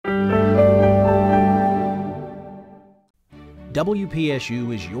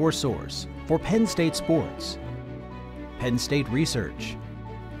WPSU is your source for Penn State sports, Penn State research,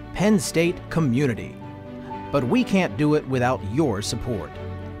 Penn State community. But we can't do it without your support.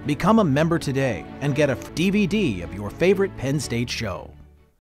 Become a member today and get a DVD of your favorite Penn State show.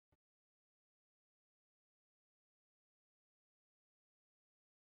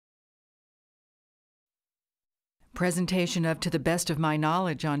 Presentation of To the Best of My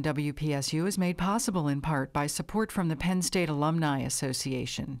Knowledge on WPSU is made possible in part by support from the Penn State Alumni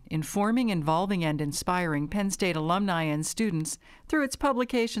Association, informing, involving, and inspiring Penn State alumni and students through its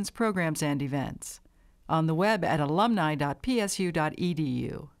publications, programs, and events. On the web at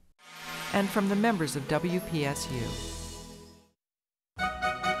alumni.psu.edu. And from the members of WPSU.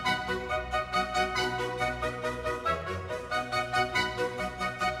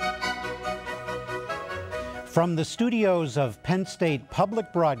 From the studios of Penn State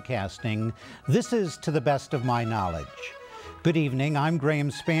Public Broadcasting, this is To the Best of My Knowledge. Good evening, I'm Graham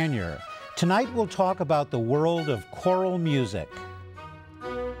Spanier. Tonight we'll talk about the world of choral music.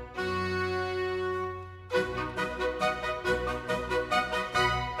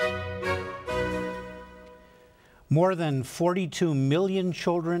 More than 42 million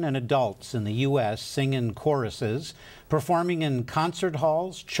children and adults in the U.S. sing in choruses, performing in concert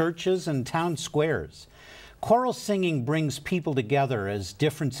halls, churches, and town squares. Choral singing brings people together as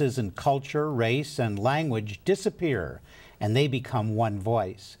differences in culture, race, and language disappear, and they become one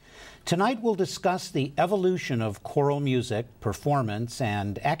voice. Tonight we'll discuss the evolution of choral music, performance,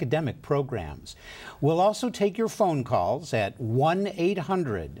 and academic programs. We'll also take your phone calls at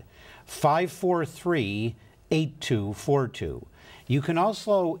 1-800-543-8242. You can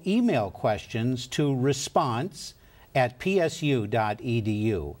also email questions to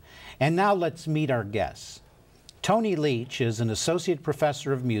response@psu.edu. And now let's meet our guests. Tony Leach is an associate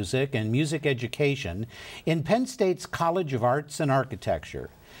professor of music and music education in Penn State's College of Arts and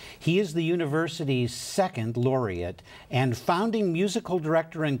Architecture. He is the university's second laureate and founding musical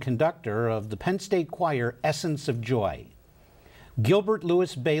director and conductor of the Penn State choir Essence of Joy. Gilbert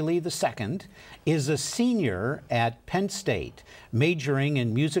Lewis Bailey II is a senior at Penn State, majoring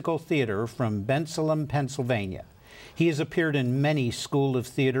in musical theater from Bensalem, Pennsylvania. He has appeared in many School of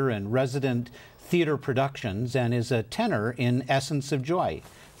Theater and resident theater productions and is a tenor in Essence of Joy.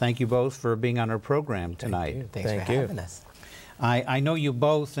 Thank you both for being on our program tonight. Thanks for having us. I know you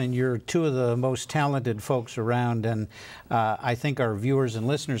both, and you're two of the most talented folks around, and I think our viewers and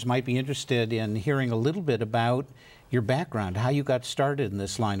listeners might be interested in hearing a little bit about your background, how you got started in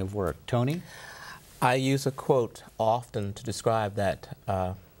this line of work. Tony? I use a quote often to describe that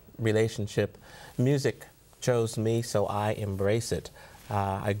relationship. Music chose me, so I embrace it.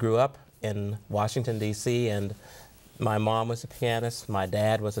 I grew up in Washington, D.C., and my mom was a pianist, my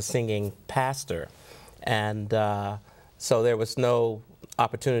dad was a singing pastor, and so there was no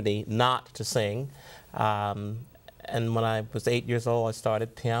opportunity not to sing. And when I was 8 years old, I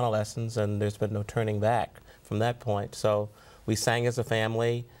started piano lessons, and there's been no turning back from that point. So we sang as a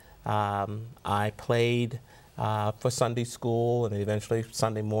family. I played for Sunday school and eventually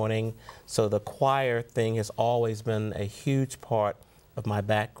Sunday morning. So the choir thing has always been a huge part of my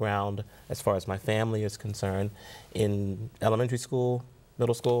background as far as my family is concerned. In elementary school,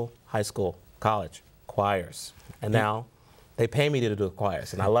 middle school, high school, college, choirs. And now they pay me to do the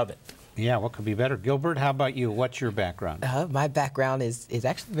choirs, and I love it. Yeah, what could be better? Gilbert, how about you? What's your background? My background is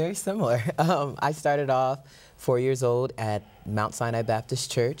actually very similar. I started off 4 years old at Mount Sinai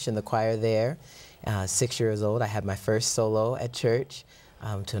Baptist Church in the choir there. 6 years old, I had my first solo at church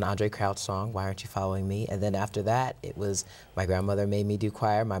to an Andre Crouch song, Why Aren't You Following Me? And then after that, it was my grandmother made me do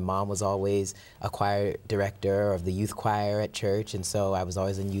choir. My mom was always a choir director of the youth choir at church, and so I was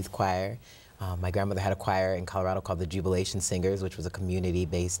always in youth choir. My grandmother had a choir in Colorado called the Jubilation Singers, which was a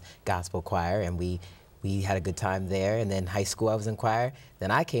community-based gospel choir, and we had a good time there. And then high school, I was in choir. Then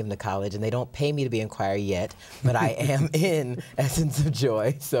I came to college, and they don't pay me to be in choir yet, but I am in Essence of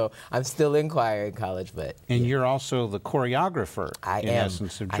Joy, so I'm still in choir in college. But and you're also the choreographer in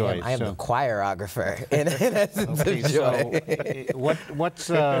Essence of Joy. I am the choirographer in Essence of Joy.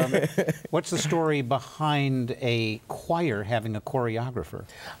 So what's the story behind a choir having a choreographer?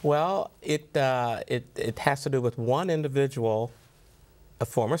 Well, it has to do with one individual, a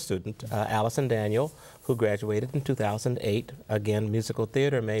former student, Allison Daniel, who graduated in 2008, again, musical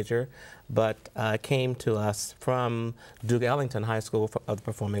theater major, but came to us from Duke Ellington High School of the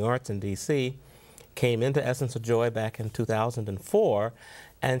Performing Arts in D.C., came into Essence of Joy back in 2004,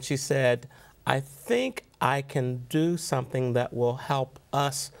 and she said, I think I can do something that will help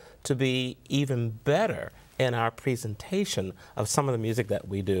us to be even better in our presentation of some of the music that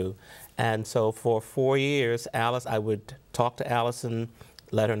we do. And so for 4 years, I would talk to Allison,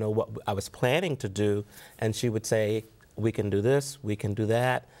 let her know what I was planning to do, and she would say, we can do this, we can do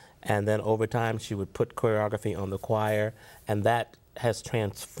that. And then over time, she would put choreography on the choir, and that has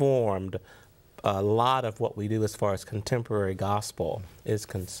transformed a lot of what we do as far as contemporary gospel is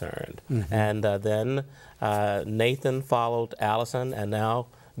concerned. Mm-hmm. And then Nathan followed Allison, and now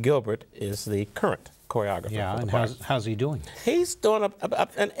Gilbert is the current choreographer. Yeah, and how's he doing? He's doing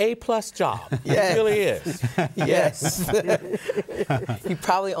an A+ job. Yes. He really is. Yes. He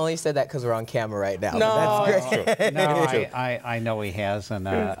probably only said that because we're on camera right now. No, but that's great. No, I know he has, and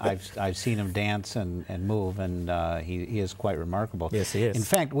I've seen him dance and move, and he is quite remarkable. Yes, he is. In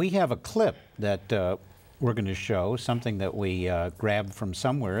fact, we have a clip that we're going to show, something that we grabbed from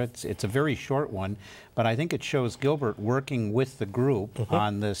somewhere. It's a very short one, but I think it shows Gilbert working with the group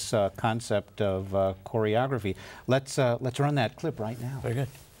on this concept of choreography. Let's run that clip right now. Very good.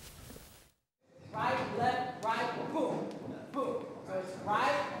 Right, left, right, boom, boom. So it's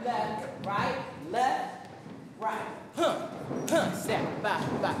right, left, right, step, back,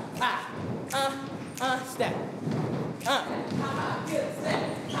 step. Ha, get a step.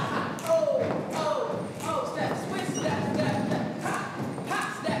 Ha, oh, step, switch, step, ha,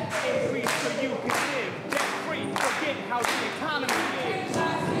 step. Increase so you can live, debt free, forget how the economy is.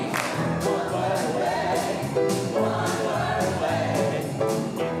 One word away.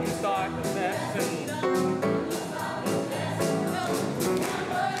 You start the lesson.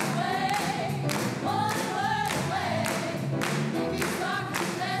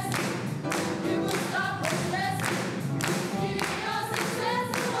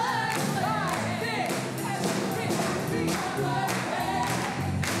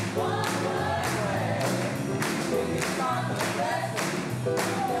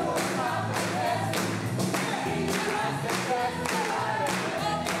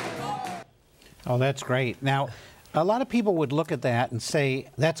 Oh, that's great. Now, a lot of people would look at that and say,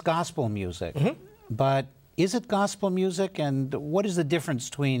 that's gospel music. But is it gospel music, and what is the difference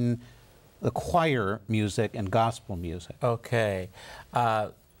between the choir music and gospel music? Okay.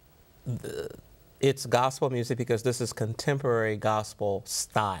 It's gospel music because this is contemporary gospel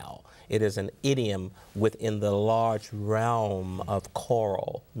style. It is an idiom within the large realm of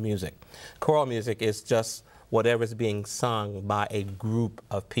choral music. Choral music is just whatever's being sung by a group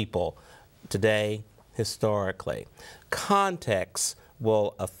of people today, historically. Context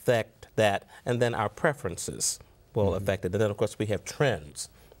will affect that, and then our preferences will affect it. And then, of course, we have trends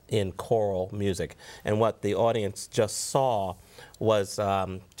in choral music. And what the audience just saw was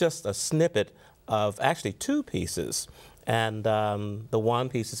just a snippet of actually 2 pieces. And the one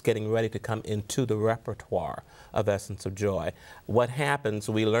piece is getting ready to come into the repertoire of Essence of Joy. What happens,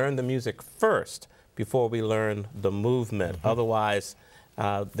 we learn the music first before we learn the movement. Otherwise,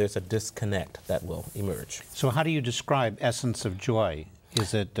 there's a disconnect that will emerge. So how do you describe Essence of Joy?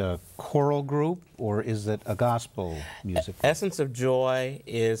 Is it a choral group, or is it a gospel music group? Essence of Joy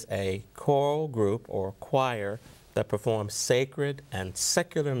is a choral group or choir that performs sacred and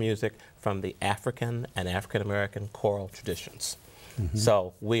secular music from the African and African American choral traditions.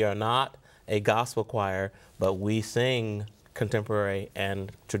 So we are not a gospel choir, but we sing contemporary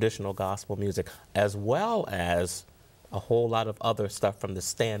and traditional gospel music, as well as a whole lot of other stuff from the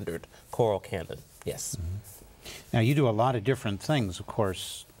standard choral canon. Yes. Now, you do a lot of different things, of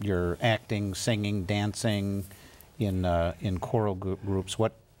course. You're acting, singing, dancing in choral groups.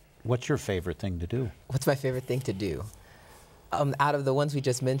 What's your favorite thing to do? What's my favorite thing to do? Out of the ones we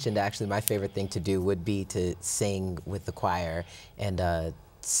just mentioned, actually, my favorite thing to do would be to sing with the choir and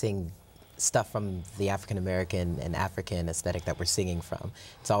sing stuff from the African American and African aesthetic that we're singing from.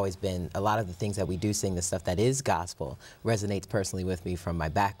 It's always been, a lot of the things that we do sing, the stuff that is gospel, resonates personally with me from my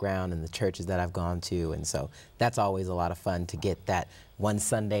background and the churches that I've gone to, and so that's always a lot of fun to get that one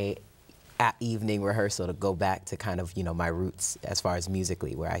Sunday evening rehearsal to go back to kind of, you know, my roots as far as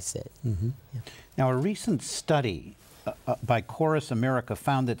musically where I sit. Yeah. Now, a recent study by Chorus America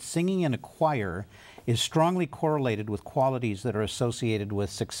found that singing in a choir is strongly correlated with qualities that are associated with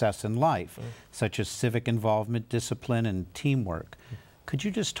success in life, such as civic involvement, discipline, and teamwork. Could you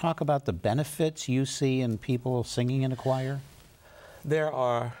just talk about the benefits you see in people singing in a choir? There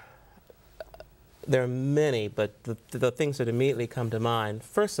are many, but the things that immediately come to mind,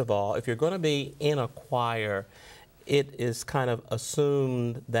 first of all, if you're going to be in a choir, it is kind of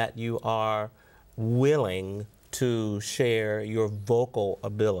assumed that you are willing to share your vocal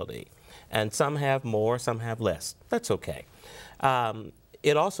ability. And some have more, some have less. That's okay.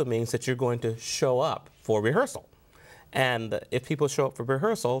 It also means that you're going to show up for rehearsal. And if people show up for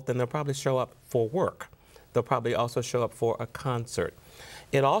rehearsal, then they'll probably show up for work. they'll probably also show up for a concert.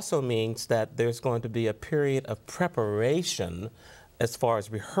 It also means that there's going to be a period of preparation as far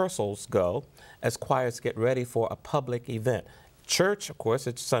as rehearsals go, as choirs get ready for a public event. Church, of course,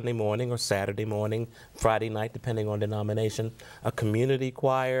 it's Sunday morning or Saturday morning, Friday night, depending on denomination. A community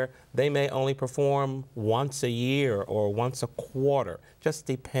choir, they may only perform once a year or once a quarter, just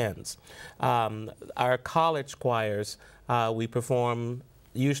depends. Our college choirs, we perform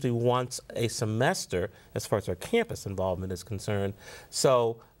usually once a semester as far as our campus involvement is concerned.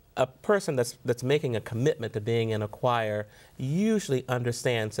 So a person that's making a commitment to being in a choir usually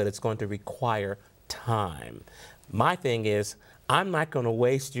understands that it's going to require time. My thing is, I'm not going to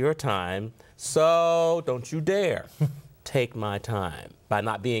waste your time, so don't you dare take my time by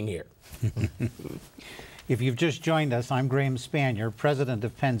not being here. If you've just joined us, I'm Graham Spanier, president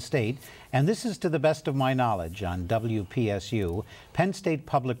of Penn State, and this is To the Best of My Knowledge on WPSU, Penn State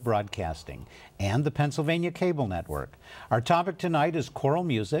Public Broadcasting, and the Pennsylvania Cable Network. Our topic tonight is choral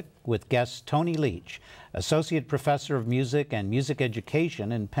music with guest Tony Leach, Associate Professor of Music and Music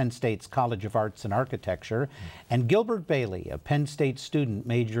Education in Penn State's College of Arts and Architecture, and Gilbert Bailey, a Penn State student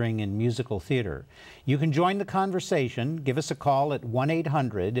majoring in musical theater. You can join the conversation. Give us a call at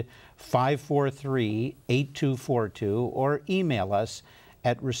 1-800-543-8242 or email us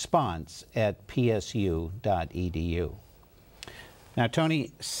at response@psu.edu. Now,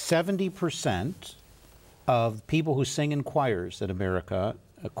 Tony, 70% of people who sing in choirs in America,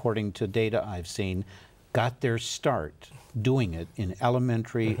 according to data I've seen, got their start doing it in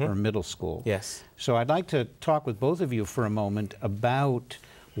elementary or middle school. Yes. So I'd like to talk with both of you for a moment about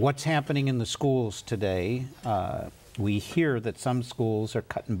what's happening in the schools today. We hear that some schools are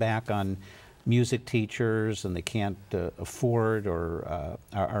cutting back on music teachers and they can't afford or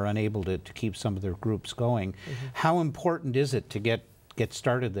are unable to keep some of their groups going. How important is it to get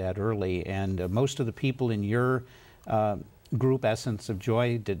started that early? And most of the people in your group, Essence of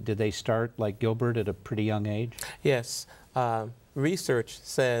Joy, did they start, like Gilbert, at a pretty young age? Yes. Research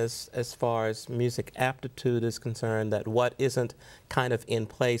says, as far as music aptitude is concerned, that what isn't kind of in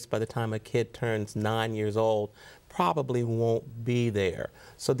place by the time a kid turns 9 years old probably won't be there.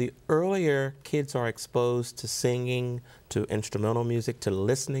 So the earlier kids are exposed to singing, to instrumental music, to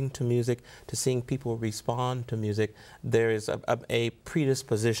listening to music, to seeing people respond to music, there is a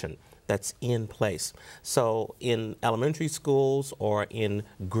predisposition that's in place. So in elementary schools or in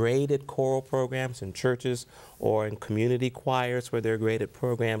graded choral programs in churches or in community choirs where there are graded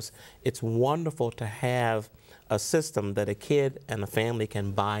programs, it's wonderful to have a system that a kid and a family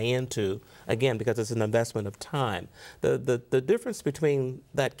can buy into, again, because it's an investment of time. The difference between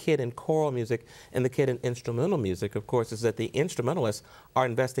that kid in choral music and the kid in instrumental music, of course, is that the instrumentalists are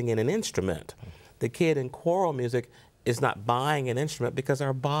investing in an instrument. The kid in choral music is not buying an instrument because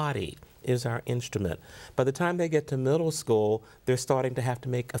our body is our instrument. By the time they get to middle school, they're starting to have to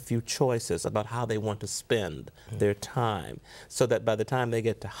make a few choices about how they want to spend their time. So that by the time they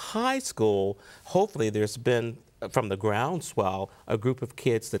get to high school, hopefully there's been, from the groundswell, a group of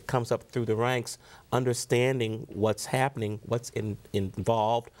kids that comes up through the ranks understanding what's happening, what's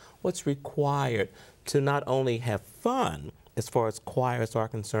involved, what's required to not only have fun as far as choirs are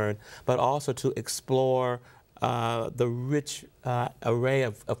concerned, but also to explore the rich array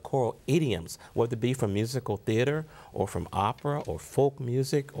of choral idioms, whether it be from musical theater or from opera or folk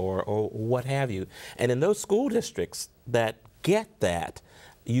music or what have you. And in those school districts that get that,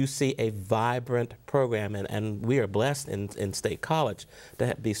 you see a vibrant program, and we are blessed in State College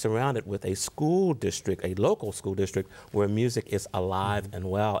to be surrounded with a school district, a local school district, where music is alive and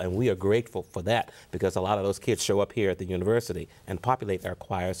well, and we are grateful for that because a lot of those kids show up here at the university and populate our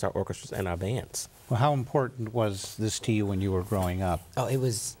choirs, our orchestras, and our bands. Well, how important was this to you when you were growing up? Oh, it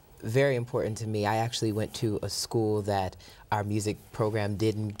was very important to me. I actually went to a school that our music program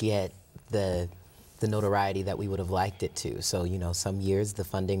didn't get the notoriety that we would have liked it to. So, you know, some years the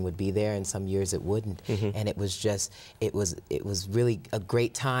funding would be there and some years it wouldn't. And it was just, it was really a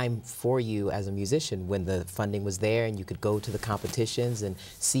great time for you as a musician when the funding was there and you could go to the competitions and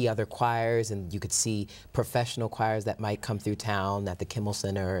see other choirs, and you could see professional choirs that might come through town at the Kimmel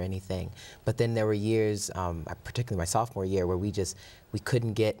Center or anything. But then there were years, particularly my sophomore year, where we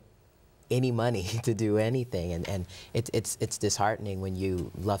couldn't get any money to do anything, and it's disheartening when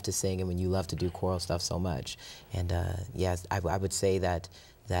you love to sing and when you love to do choral stuff so much. And yes, I would say that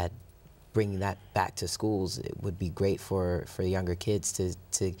bringing that back to schools, it would be great for younger kids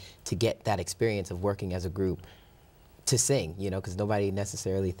to get that experience of working as a group to sing, you know, because nobody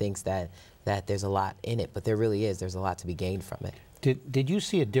necessarily thinks that there's a lot in it, but there really is. There's a lot to be gained from it. Did you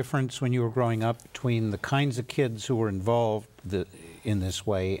see a difference when you were growing up between the kinds of kids who were involved in this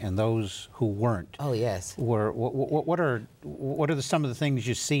way, and those who weren't. Oh yes. What are some of the things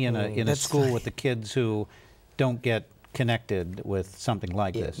you see in a school with the kids who don't get connected with something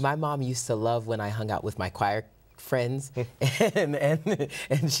like this? My mom used to love when I hung out with my choir friends,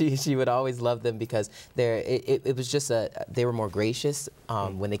 and she would always love them because it was just they were more gracious.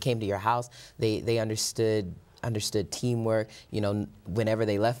 When they came to your house, they understood teamwork. You know, whenever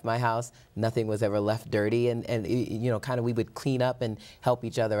they left my house, nothing was ever left dirty, and you know, kind of we would clean up and help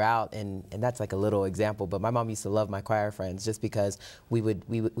each other out, and that's like a little example. But my mom used to love my choir friends just because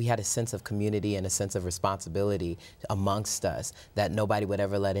we had a sense of community and a sense of responsibility amongst us, that nobody would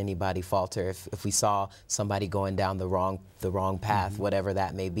ever let anybody falter. If we saw somebody going down the wrong path, whatever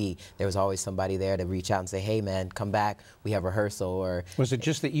that may be, there was always somebody there to reach out and say, hey man, come back, we have rehearsal. Or was it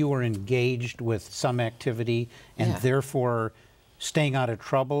just that you were engaged with some activity and therefore staying out of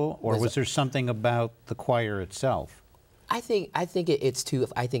trouble, or was there something about the choir itself? I think it's two.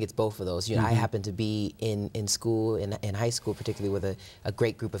 I think it's both of those. You know, I happened to be in school, in high school, particularly with a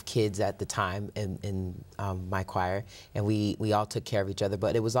great group of kids at the time in my choir, and we all took care of each other.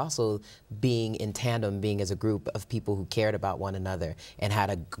 But it was also being in tandem, being as a group of people who cared about one another and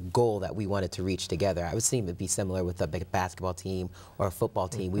had a goal that we wanted to reach together. I would seem to be similar with a basketball team or a football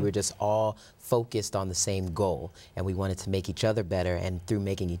team. We were just all focused on the same goal, and we wanted to make each other better, and through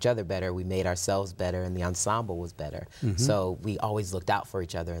making each other better, we made ourselves better, and the ensemble was better. So we always looked out for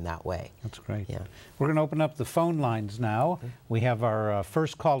each other in that way. That's great. Yeah. We're going to open up the phone lines now. We have our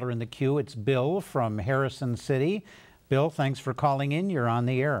first caller in the queue. It's Bill from Harrison City. Bill, thanks for calling in. You're on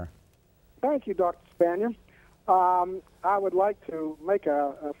the air. Thank you, Dr. Spanier. I would like to make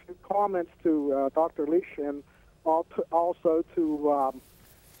a few comments to Dr. Leach and also to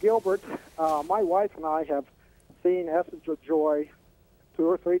Gilbert. My wife and I have seen Essence of Joy 2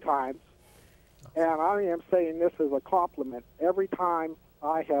 or 3 times, and I am saying this as a compliment. Every time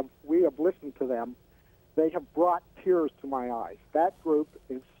we have listened to them, they have brought tears to my eyes. That group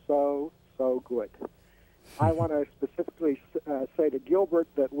is so good. I want to specifically say to Gilbert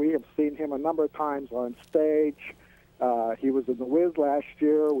that we have seen him a number of times on stage. He was in The Wiz last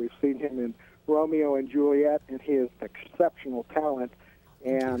year. We've seen him in Romeo and Juliet, and he is exceptional talent.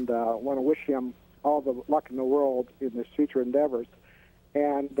 And I want to wish him all the luck in the world in his future endeavors.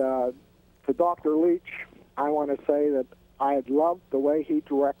 And to Dr. Leach, I want to say that I love the way he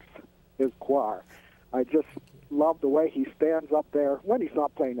directs his choir. I just love the way he stands up there, when he's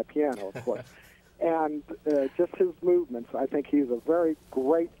not playing the piano, of course. And just his movements. I think he's a very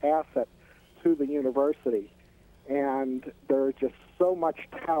great asset to the university. And there's just so much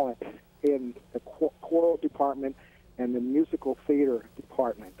talent in the choral department and the musical theater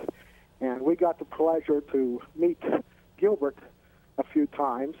department. And we got the pleasure to meet Gilbert a few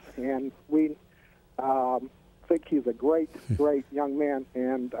times, and we think he's a great young man,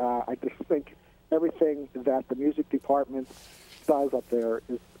 and I just think everything that the music department does up there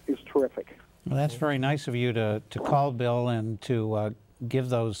is terrific. Well, that's very nice of you to call Bill and to give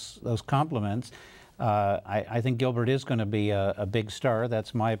those compliments. I think Gilbert is going to be a big star.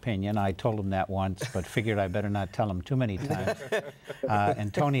 That's my opinion. I told him that once, but figured I better not tell him too many times.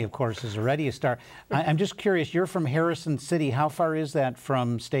 And Tony, of course, is already a star. I'm just curious, you're from Harrison City. How far is that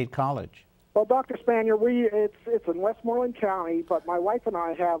from State College? Well, Dr. Spanier, it's in Westmoreland County, but my wife and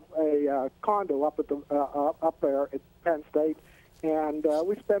I have a condo up there at Penn State, and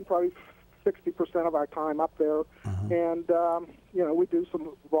we spend probably 60% of our time up there. And you know, we do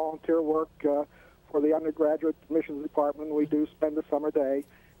some volunteer work for the undergraduate admissions department. We do spend the summer day,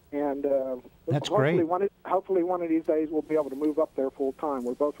 and that's hopefully great. Hopefully one of these days we'll be able to move up there full time.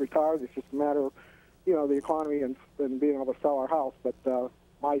 We're both retired. It's just a matter of, you know, the economy and being able to sell our house. But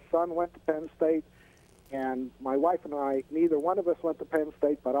my son went to Penn State, and my wife and I, neither one of us went to Penn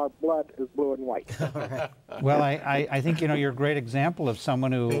State, but our blood is blue and white. Well, I think, you know, you're a great example of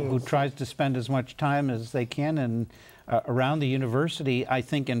someone who tries to spend as much time as they can and around the university, I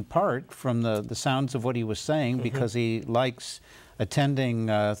think in part from the sounds of what he was saying, because he likes attending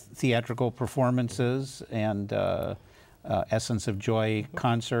theatrical performances and Essence of Joy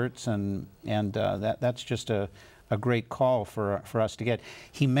concerts, and that's just a great call for us to get.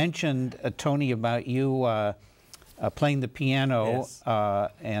 He mentioned, Tony, about you playing the piano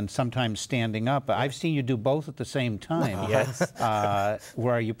and sometimes standing up. I've seen you do both at the same time.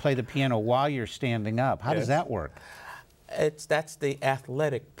 Where you play the piano while you're standing up. How does that work? That's the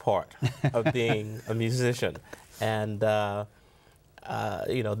athletic part of being a musician, and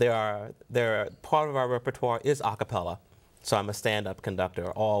you know, there are part of our repertoire is a cappella, So I'm a stand-up conductor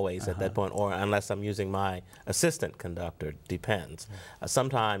always at that point, or unless I'm using my assistant conductor, depends.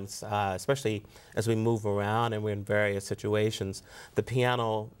 Sometimes, especially as we move around and we're in various situations, the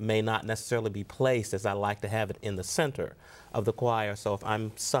piano may not necessarily be placed as I like to have it in the center of the choir. So if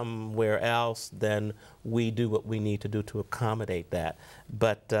I'm somewhere else, then we do what we need to do to accommodate that.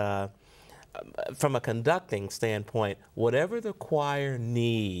 But from a conducting standpoint, whatever the choir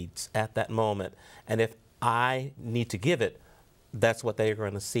needs at that moment, and if I need to give it, that's what they're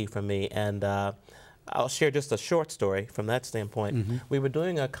going to see from me. And I'll share just a short story from that standpoint. We were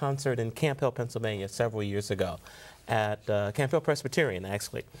doing a concert in Camp Hill, Pennsylvania several years ago at Camp Hill Presbyterian,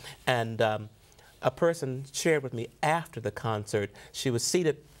 actually. And a person shared with me after the concert, she was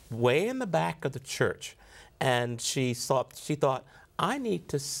seated way in the back of the church, and she thought, I need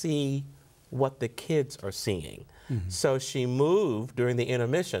to see what the kids are seeing. So she moved during the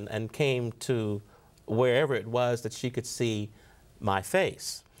intermission and came to wherever it was that she could see my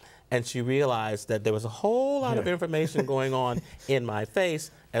face. And she realized that there was a whole lot of information going on in my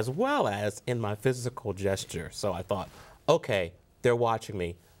face as well as in my physical gesture. So I thought, okay, they're watching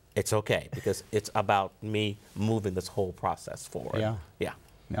me. It's okay, because it's about me moving this whole process forward. Yeah.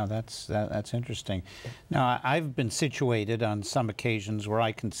 No, that's interesting. Now, I've been situated on some occasions where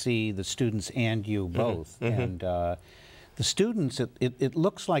I can see the students and you both. And the students, it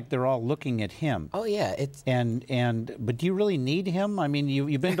looks like they're all looking at him. Oh yeah, it's but do you really need him? I mean,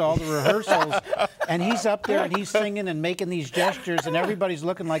 you've been to all the rehearsals, and he's up there and he's singing and making these gestures, and everybody's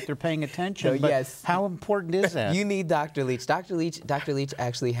looking like they're paying attention. No, but yes. how important is that? You need Dr. Leach. Dr. Leach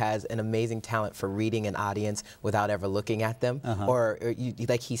actually has an amazing talent for reading an audience without ever looking at them, or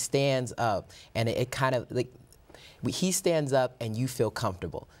like he stands up, and it kind of like. He stands up and you feel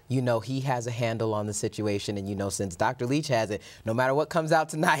comfortable. You know he has a handle on the situation, and you know since Dr. Leach has it, no matter what comes out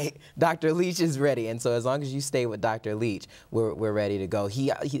tonight, Dr. Leach is ready. And so as long as you stay with Dr. Leach, we're ready to go.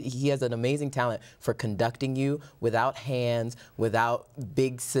 He has an amazing talent for conducting you without hands, without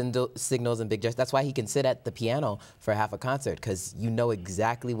big signals and big gestures. That's why he can sit at the piano for half a concert, because you know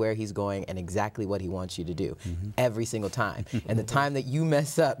exactly where he's going and exactly what he wants you to do every single time. And the time that you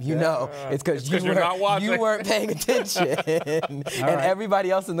mess up, you know it's because you weren't paying attention. And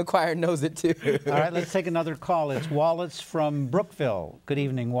everybody else in the choir knows it too. All right, let's take another call. It's Wallace from Brookville. Good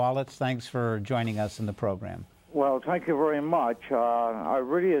evening, Wallace. Thanks for joining us in the program. Well, thank you very much. I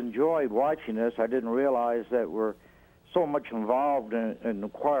really enjoyed watching this. I didn't realize that we're so much involved in the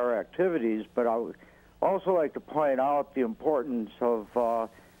choir activities, but I would also like to point out the importance of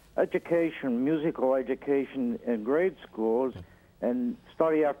education, musical education in grade schools, and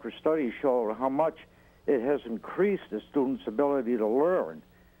study after study show how much it has increased the students' ability to learn.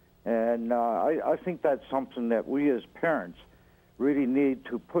 And I think that's something that we as parents really need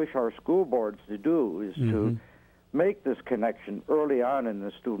to push our school boards to do, is to make this connection early on in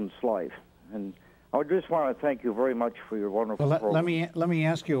the student's life. And I just want to thank you very much for your wonderful program. Let me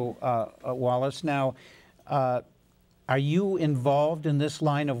ask you, Wallace, now, are you involved in this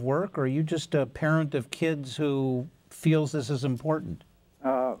line of work, or are you just a parent of kids who feels this is important?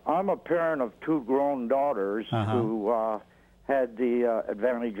 I'm a parent of two grown daughters who had the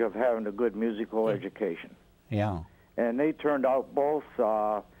advantage of having a good musical education. Yeah. And they turned out both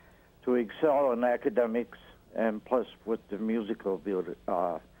to excel in academics and plus with the musical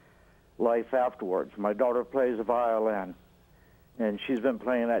life afterwards. My daughter plays the violin, and she's been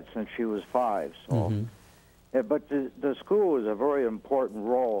playing that since she was 5. So, but the school is a very important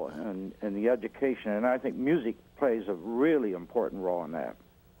role in the education, and I think music plays a really important role in that.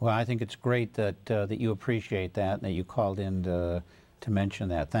 Well, I think it's great that that you appreciate that and that you called in to mention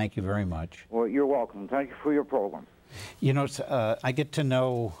that. Thank you very much. Well, you're welcome. Thank you for your program. You know, I get to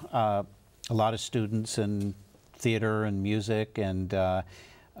know a lot of students in theater and music, and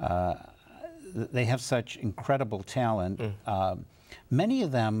they have such incredible talent. Many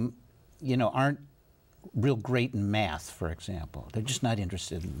of them, you know, aren't real great in math, for example. They're just not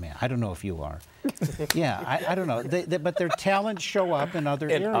interested in math. I don't know if you are. Yeah, I don't know. But their talents show up in other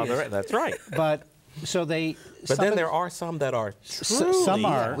areas. That's right. But so they. But then there are some that are truly. Some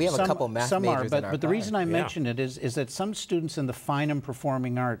are. We have a couple math majors in our But the reason I mention it is that some students in the fine and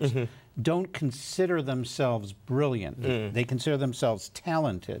performing arts don't consider themselves brilliant. They consider themselves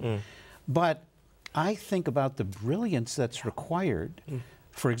talented. But I think about the brilliance that's required,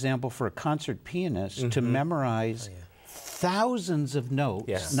 for example, for a concert pianist to memorize thousands of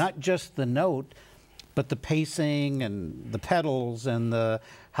notes, not just the note, but the pacing and the pedals and the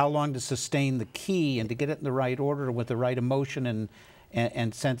how long to sustain the key and to get it in the right order with the right emotion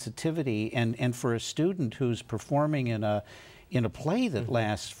and sensitivity. And for a student who's performing in a in a play that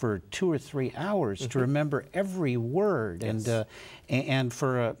lasts for 2 or 3 hours to remember every word. Yes. And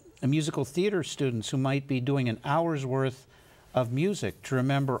for a musical theater students who might be doing an hour's worth of music, to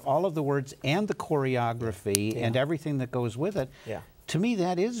remember all of the words and the choreography and everything that goes with it. Yeah. To me,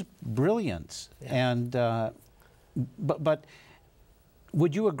 that is brilliance. And but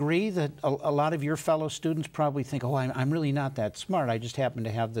would you agree that a lot of your fellow students probably think, oh, I'm really not that smart, I just happen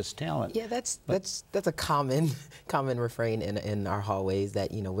to have this talent? Yeah, that's a common refrain in our hallways,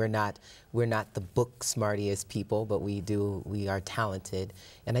 that, you know, we're not the book smartest people, but we are talented,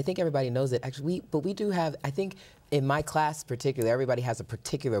 and I think everybody knows it. Actually, but we do have, I think, in my class particularly, everybody has a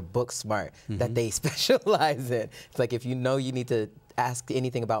particular book smart that they specialize in. It's like, if you know you need to ask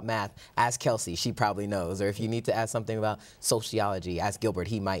anything about math, ask Kelsey, she probably knows. Or if you need to ask something about sociology, ask Gilbert,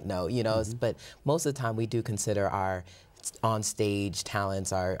 he might know. You know, but most of the time we do consider our on-stage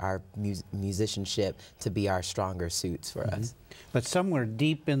talents, our musicianship, to be our stronger suits for us. But somewhere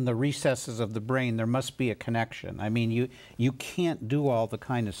deep in the recesses of the brain, there must be a connection. I mean, you can't do all the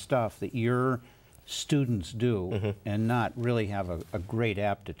kind of stuff that your students do and not really have a great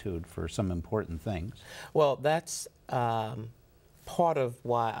aptitude for some important things. Well, that's part of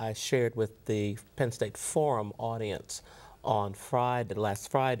why I shared with the Penn State Forum audience on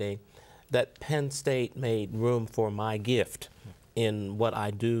last Friday, that Penn State made room for my gift in what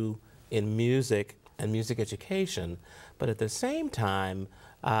I do in music and music education, but at the same time,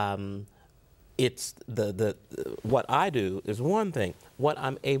 it's what I do is one thing. What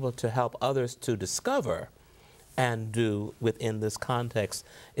I'm able to help others to discover and do within this context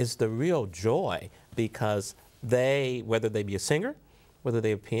is the real joy, because they, whether they be a singer, whether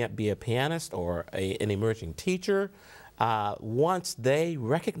they be a pianist or an emerging teacher, once they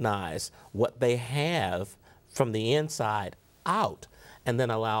recognize what they have from the inside out, and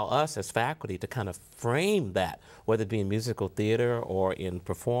then allow us as faculty to kind of frame that, whether it be in musical theater or in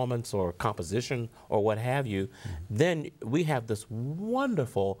performance or composition or what have you, then we have this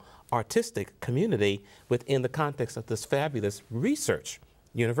wonderful artistic community within the context of this fabulous research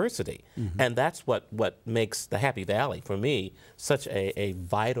university. And that's what makes the Happy Valley, for me, such a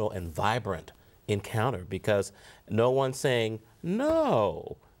vital and vibrant encounter, because no one's saying,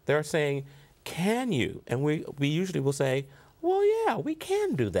 no. They're saying, can you? And we usually will say, well, yeah, we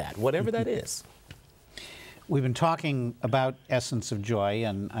can do that, whatever that is. We've been talking about Essence of Joy,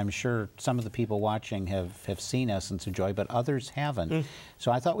 and I'm sure some of the people watching have seen Essence of Joy, but others haven't.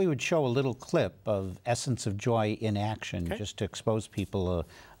 So I thought we would show a little clip of Essence of Joy in action, just to expose people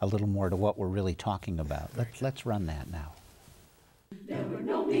a little more to what we're really talking about. Let's run that now. There were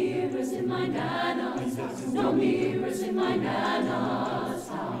no mirrors in my Nana's house, no mirrors in my Nana's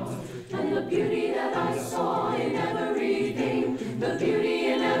house. And the beauty that I saw in everything, the beauty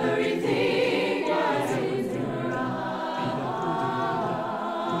in everything was in her eyes,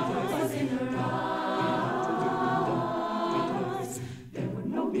 in her eyes. There were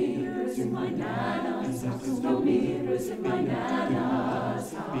no mirrors in my Nana's house, no mirrors in my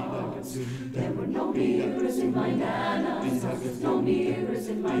Nana's house. There were no mirrors in my Nana's house, no mirrors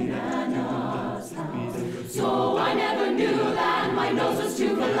in my Nana's house. So I never knew that my nose was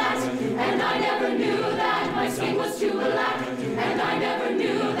too flat, and I never knew that my skin was too black, and I never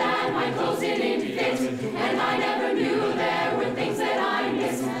knew that my clothes didn't fit, and I never knew there were things that I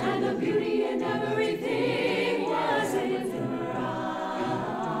missed, and the beauty in everything was in her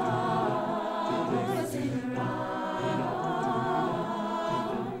eyes, in her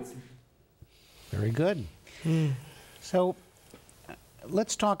eyes. Very good. So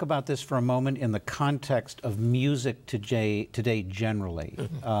let's talk about this for a moment in the context of music today generally.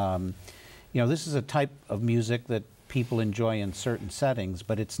 You know, this is a type of music that people enjoy in certain settings,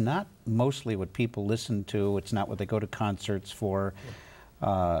 but it's not mostly what people listen to. It's not what they go to concerts for.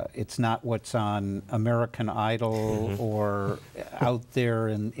 It's not what's on American Idol or out there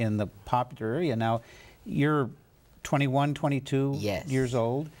in the popular area. Now, you're 21, 22 years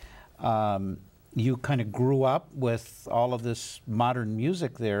old. You kind of grew up with all of this modern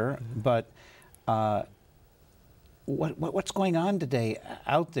music there, but what's going on today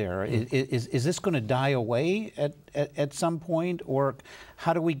out there? Is this going to die away at some point, or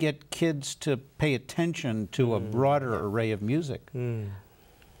how do we get kids to pay attention to a broader array of music?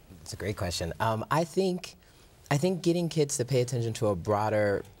 It's a great question. I think getting kids to pay attention to a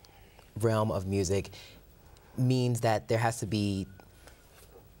broader realm of music means that there has to be,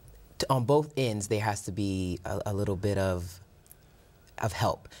 on both ends, there has to be a little bit of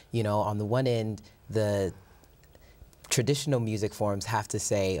help. You know, on the one end, traditional music forms have to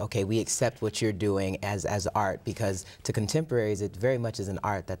say, okay, we accept what you're doing as art, because to contemporaries it very much is an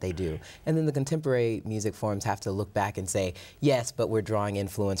art that they do. And then the contemporary music forms have to look back and say, yes, but we're drawing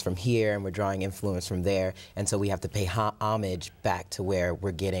influence from here and we're drawing influence from there, and so we have to pay homage back to where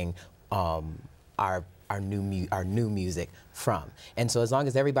we're getting our new music from. And so as long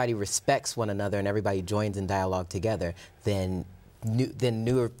as everybody respects one another and everybody joins in dialogue together, then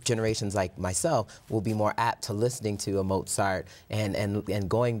newer generations like myself will be more apt to listening to a Mozart and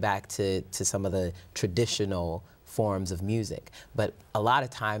going back to some of the traditional forms of music. But a lot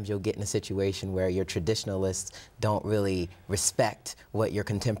of times you'll get in a situation where your traditionalists don't really respect what your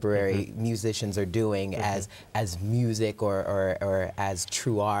contemporary musicians are doing as music or as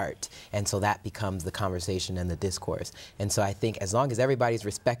true art, and so that becomes the conversation and the discourse. And so I think as long as everybody's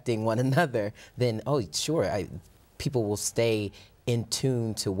respecting one another, then sure, people will stay in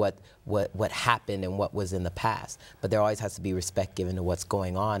tune to what happened and what was in the past. But there always has to be respect given to what's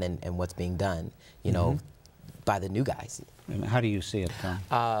going on and what's being done, you know, by the new guys. And how do you see it, Tom?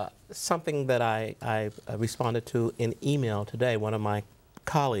 Something that I responded to in email today. One of my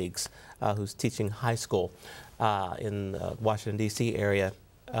colleagues who's teaching high school in Washington, D.C. area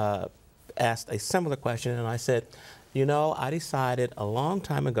asked a similar question, and I said, you know, I decided a long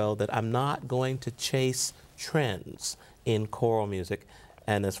time ago that I'm not going to chase trends in choral music.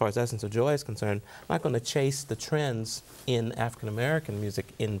 And as far as Essence of Joy is concerned, I'm not going to chase the trends in African American music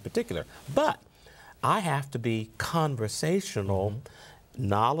in particular. But I have to be conversational,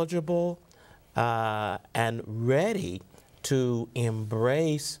 knowledgeable, and ready to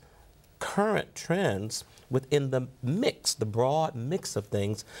embrace current trends within the mix, the broad mix of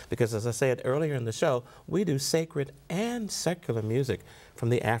things, because as I said earlier in the show, we do sacred and secular music from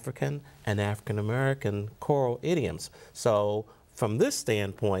the African and African American choral idioms. So from this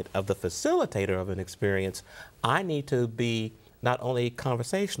standpoint of the facilitator of an experience, I need to be not only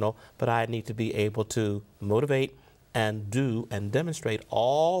conversational, but I need to be able to motivate and do and demonstrate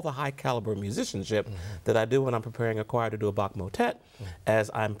all the high caliber musicianship that I do when I'm preparing a choir to do a Bach motet,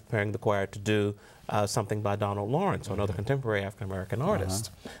 as I'm preparing the choir to do something by Donald Lawrence or another contemporary African American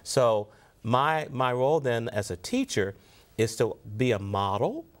artist. So my role then as a teacher is to be a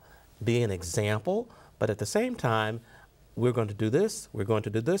model, be an example, but at the same time, we're going to do this, we're going to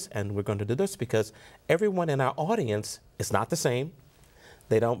do this, and we're going to do this, because everyone in our audience is not the same.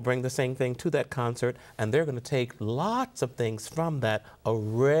 They don't bring the same thing to that concert, and they're going to take lots of things from that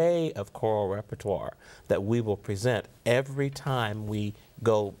array of choral repertoire that we will present every time we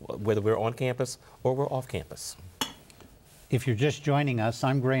go, whether we're on campus or we're off campus. If you're just joining us,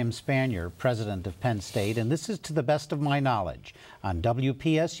 I'm Graham Spanier, president of Penn State, and this is To the Best of My Knowledge on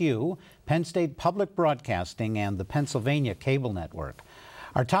WPSU, Penn State Public Broadcasting, and the Pennsylvania Cable Network.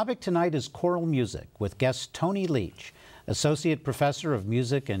 Our topic tonight is choral music with guest Tony Leach, Associate Professor of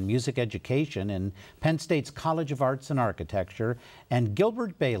Music and Music Education in Penn State's College of Arts and Architecture, and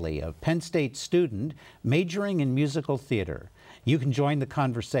Gilbert Bailey, a Penn State student majoring in musical theater. You can join the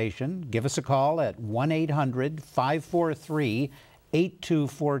conversation. Give us a call at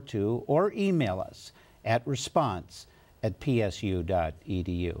 1-800-543-8242 or email us at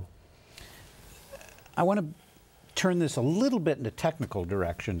response@psu.edu. I want to turn this a little bit into technical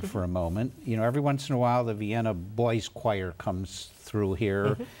direction for a moment. You know, every once in a while the Vienna Boys Choir comes through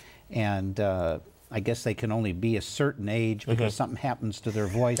here, and I guess they can only be a certain age because something happens to their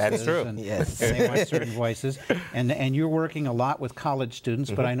voices. That's true. And they want certain voices. And you're working a lot with college students,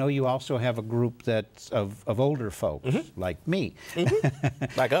 but I know you also have a group that's of older folks, like me.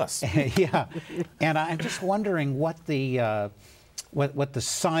 Like us. Yeah. And I'm just wondering what the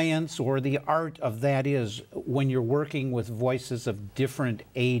science or the art of that is when you're working with voices of different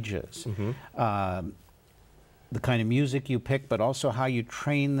ages. The kind of music you pick, but also how you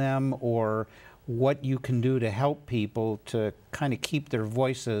train them, or what you can do to help people to kind of keep their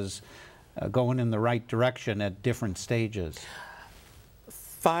voices going in the right direction at different stages.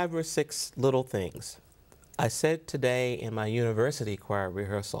 5 or 6 little things. I said today in my university choir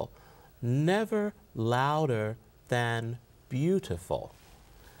rehearsal, never louder than beautiful.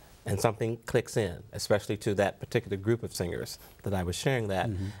 And something clicks in, especially to that particular group of singers that I was sharing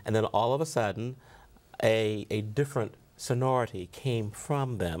that. And then all of a sudden, a different sonority came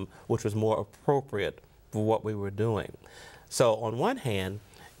from them, which was more appropriate for what we were doing. So on one hand,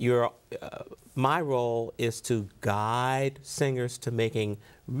 my role is to guide singers to making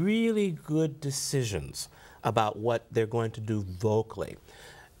really good decisions about what they're going to do vocally.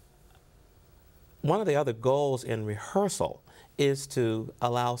 One of the other goals in rehearsal is to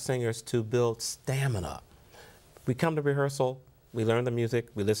allow singers to build stamina. We come to rehearsal, we learn the music,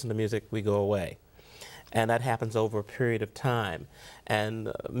 we listen to music, we go away. And that happens over a period of time.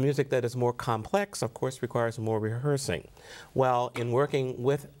 And music that is more complex, of course, requires more rehearsing. Well, in working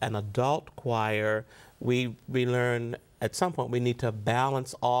with an adult choir, we learn at some point we need to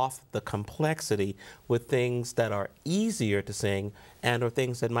balance off the complexity with things that are easier to sing and or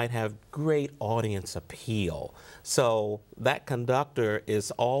things that might have great audience appeal. So that conductor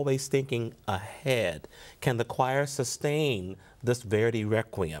is always thinking ahead. Can the choir sustain this Verdi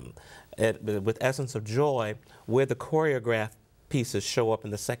Requiem? With Essence of Joy, where the choreographed pieces show up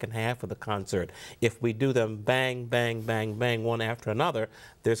in the second half of the concert, if we do them bang, bang, bang, bang, one after another,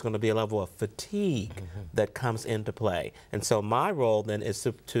 there's going to be a level of fatigue that comes into play. And so my role then is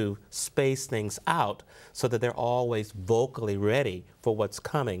to space things out so that they're always vocally ready for what's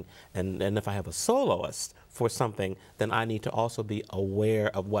coming. And if I have a soloist for something, then I need to also be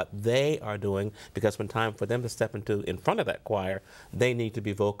aware of what they are doing, because when time for them to step in front of that choir, they need to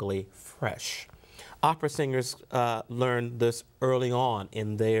be vocally fresh. Opera singers learn this early on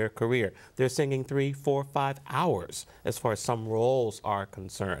in their career. They're singing 3, 4, 5 hours as far as some roles are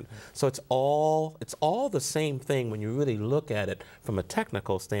concerned. So it's all the same thing when you really look at it from a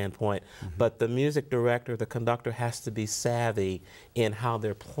technical standpoint, but the music director, the conductor has to be savvy in how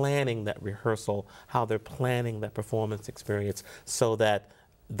they're planning that rehearsal, how they're planning that performance experience, so that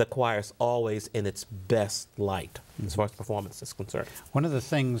the choir is always in its best light as far as performance is concerned. One of the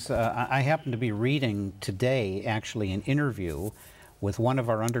things, I happen to be reading today actually an interview with one of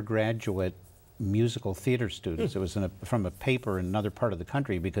our undergraduate musical theater students. It was from a paper in another part of the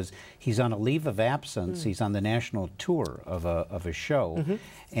country, because he's on a leave of absence. He's on the national tour of a show.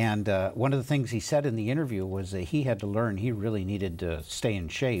 And one of the things he said in the interview was that he had to learn he really needed to stay in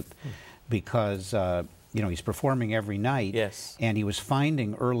shape, because you know, he's performing every night, and he was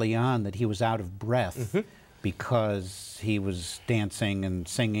finding early on that he was out of breath because he was dancing and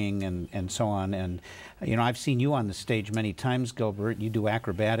singing and so on. And you know, I've seen you on the stage many times, Gilbert. You do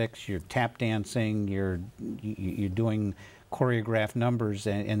acrobatics, you're tap dancing, you're doing choreographed numbers,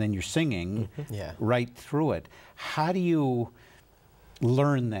 and then you're singing right through it. How do you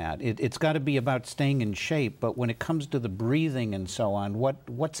learn that? It's got to be about staying in shape, but when it comes to the breathing and so on,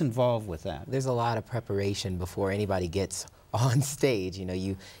 what's involved with that? There's a lot of preparation before anybody gets on stage. You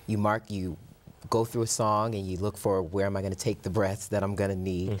know, you go through a song and you look for where am I going to take the breaths that I'm going to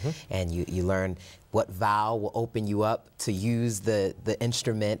need, and you learn what vowel will open you up to use the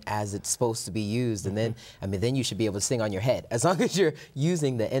instrument as it's supposed to be used. And then, I mean, then you should be able to sing on your head. As long as you're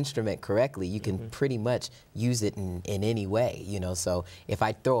using the instrument correctly, you can pretty much use it in any way, you know. So if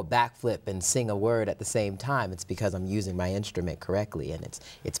I throw a backflip and sing a word at the same time, it's because I'm using my instrument correctly and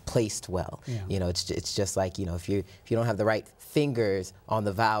it's placed well. You know, it's just like, you know, if you don't have the right fingers on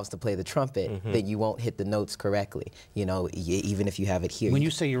the valves to play the trumpet, then you won't hit the notes correctly, you know, even if you have it here. When you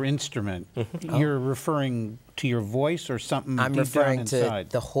say your instrument, you're referring to your voice or something I'm deep referring down to inside?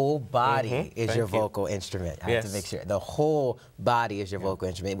 the whole body is your vocal instrument. I have to make sure. The whole body is your vocal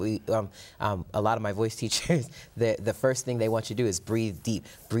instrument. We, a lot of my voice teachers, the first thing they want you to do is breathe deep.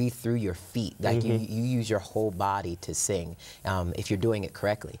 Breathe through your feet. Like you use your whole body to sing if you're doing it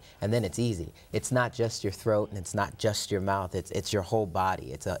correctly. And then it's easy. It's not just your throat and it's not just your mouth. It's your whole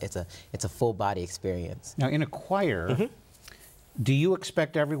body. It's a full body experience. Now in a choir, do you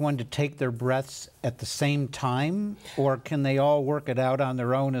expect everyone to take their breaths at the same time, or can they all work it out on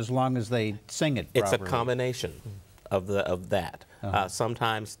their own as long as they sing it properly? It's a combination of that.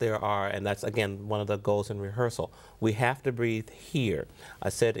 Sometimes there are, and that's again one of the goals in rehearsal, we have to breathe here. I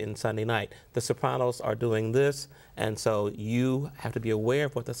said in Sunday night, the sopranos are doing this, and so you have to be aware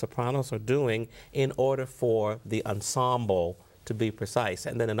of what the sopranos are doing in order for the ensemble to be precise.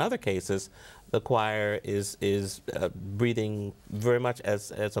 And then in other cases, the choir is breathing very much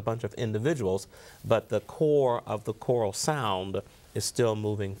as a bunch of individuals, but the core of the choral sound is still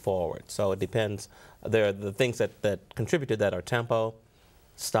moving forward. So it depends. There are the things that contribute to that are tempo,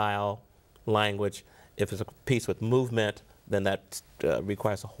 style, language. If it's a piece with movement, then that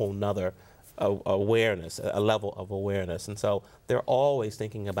requires a whole nother awareness, a level of awareness. And so they're always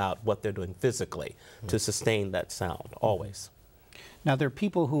thinking about what they're doing physically to sustain that sound, always. Now, there are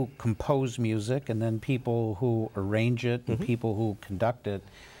people who compose music, and then people who arrange it, and people who conduct it.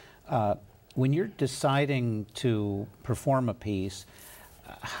 When you're deciding to perform a piece,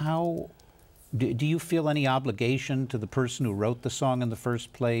 how do you feel any obligation to the person who wrote the song in the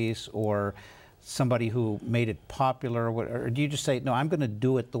first place, or somebody who made it popular, or do you just say, no, I'm going to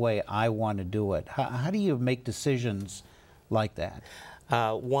do it the way I want to do it? How do you make decisions like that?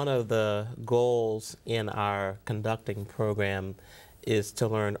 One of the goals in our conducting program is to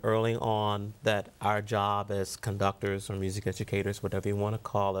learn early on that our job as conductors or music educators, whatever you want to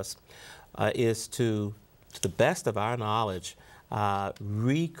call us, is to to the best of our knowledge,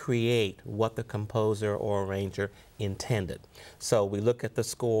 recreate what the composer or arranger intended. So we look at the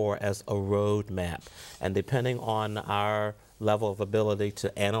score as a road map, and depending on our level of ability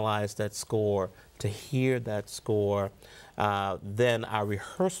to analyze that score, to hear that score, then our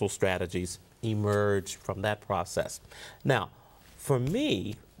rehearsal strategies emerge from that process. Now, for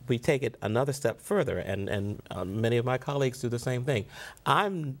me, we take it another step further, and many of my colleagues do the same thing.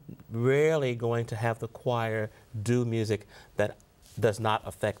 I'm rarely going to have the choir do music that does not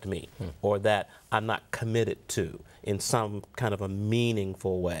affect me or that I'm not committed to in some kind of a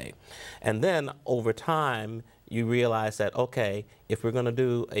meaningful way. And then over time, you realize that, okay, if we're going to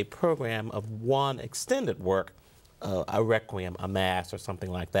do a program of one extended work, a requiem, a mass, or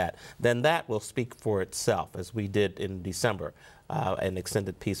something like that, then that will speak for itself, as we did in December, an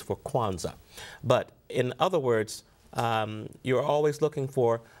extended piece for Kwanzaa. But in other words, you're always looking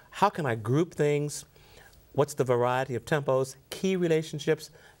for, how can I group things? What's the variety of tempos, key relationships,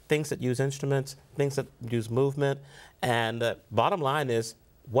 things that use instruments, things that use movement, and bottom line is,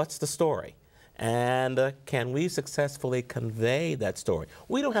 what's the story? And can we successfully convey that story?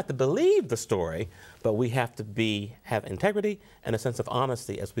 We don't have to believe the story, but we have to have integrity and a sense of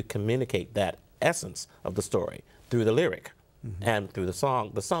honesty as we communicate that essence of the story through the lyric and through the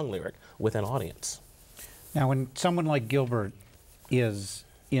song lyric with an audience. Now, when someone like Gilbert is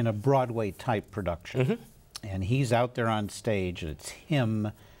in a Broadway type production and he's out there on stage and it's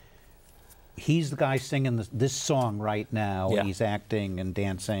him, he's the guy singing this song right now, and he's acting and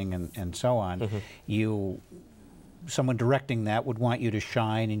dancing and so on. Someone directing that would want you to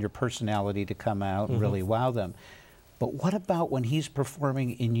shine and your personality to come out and really wow them. But what about when he's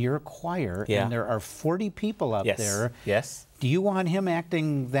performing in your choir and there are 40 people up there? Yes. Do you want him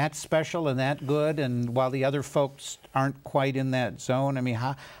acting that special and that good, and while the other folks aren't quite in that zone? I mean,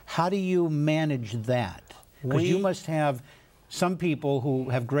 how do you manage that? Because you must have some people who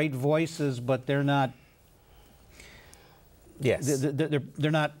have great voices, but they're not. Yes.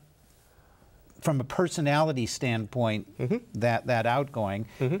 They're not, from a personality standpoint, that outgoing.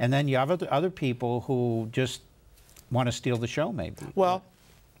 And then you have other people who just want to steal the show, maybe. Well,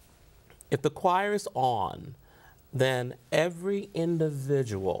 if the choir is on, then every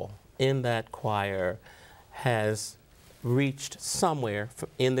individual in that choir has reached somewhere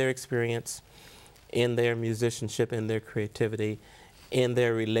in their experience, in their musicianship, in their creativity, in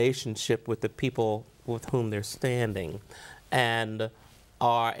their relationship with the people with whom they're standing, and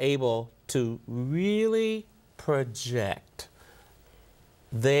are able to really project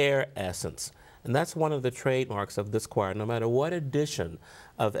their essence. And that's one of the trademarks of this choir. No matter what edition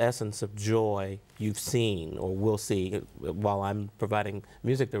of Essence of Joy you've seen or will see while I'm providing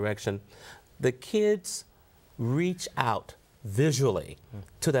music direction, the kids reach out visually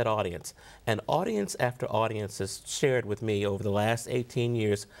to that audience. And audience after audience has shared with me over the last 18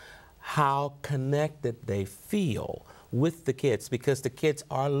 years how connected they feel with the kids, because the kids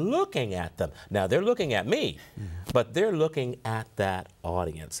are looking at them. Now, they're looking at me, but they're looking at that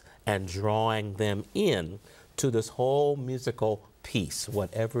audience and drawing them in to this whole musical piece,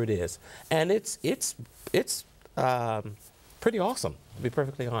 whatever it is. And it's pretty awesome, to be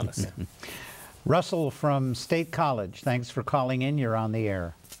perfectly honest. Russell from State College, thanks for calling in. You're on the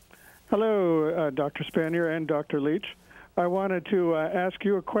air. Hello, Dr. Spanier and Dr. Leach. I wanted to ask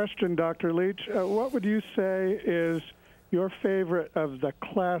you a question, Dr. Leach. What would you say is your favorite of the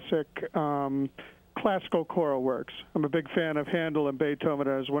classical choral works? I'm a big fan of Handel and Beethoven.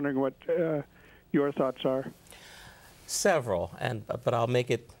 I was wondering what your thoughts are. Several, but I'll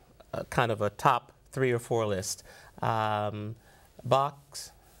make it kind of a top 3 or 4 list.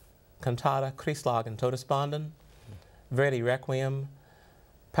 Bach's Cantata, Christlag and Todesbanden, Verdi Requiem,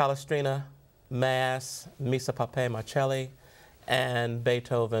 Palestrina, Mass, Missa Papae Marcelli, and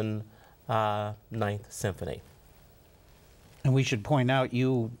Beethoven, Ninth Symphony. And we should point out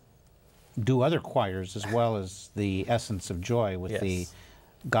you do other choirs as well as the Essence of Joy with the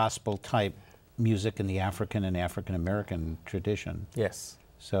gospel-type music in the African and African-American tradition. Yes.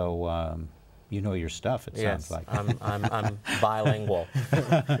 So you know your stuff, it sounds like. I'm bilingual.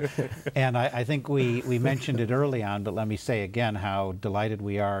 And I think we mentioned it early on, but let me say again how delighted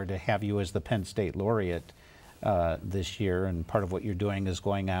we are to have you as the Penn State laureate this year, and part of what you're doing is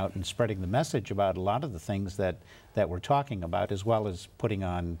going out and spreading the message about a lot of the things that we're talking about, as well as putting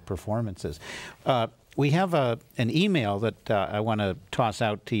on performances. We have an email that I want to toss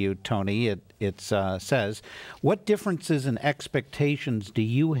out to you, Tony. It says, what differences and expectations do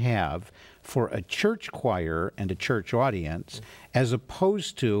you have for a church choir and a church audience as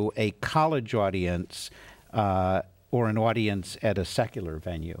opposed to a college audience or an audience at a secular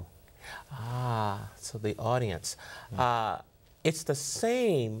venue? So the audience. It's the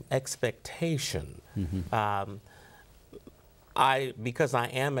same expectation. Because I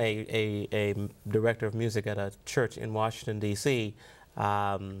am a director of music at a church in Washington, D.C.,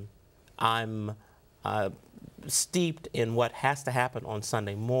 I'm steeped in what has to happen on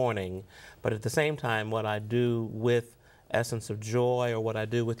Sunday morning, but at the same time, what I do with Essence of Joy, or what I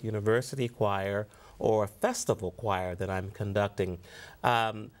do with University Choir, or a festival choir that I'm conducting,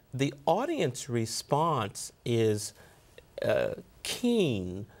 the audience response is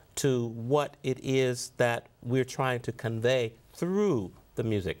keen to what it is that we're trying to convey through the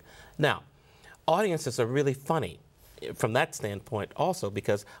music. Now, audiences are really funny from that standpoint also,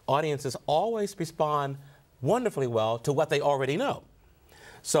 because audiences always respond wonderfully well to what they already know.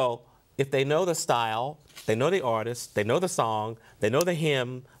 So if they know the style, they know the artist, they know the song, they know the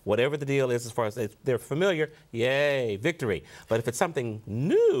hymn, whatever the deal is, as far as they're familiar, yay, victory. But if it's something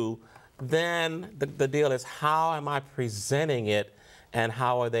new, then the deal is, how am I presenting it and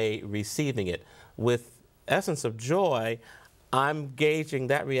how are they receiving it? With Essence of Joy, I'm gauging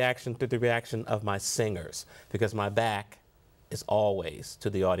that reaction through the reaction of my singers, because my back is always to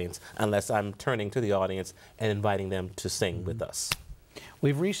the audience, unless I'm turning to the audience and inviting them to sing with us.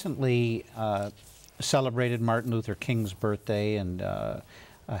 We've recently celebrated Martin Luther King's birthday and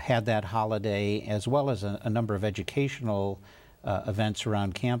had that holiday, as well as a number of educational events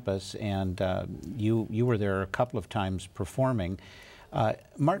around campus, and you were there a couple of times performing.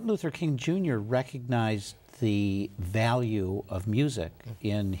 Martin Luther King Jr. recognized the value of music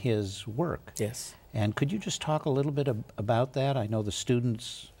in his work. Yes. And could you just talk a little bit about that? I know the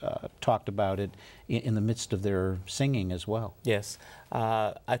students talked about it in the midst of their singing as well. Yes.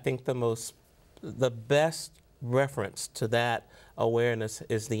 I think the best reference to that awareness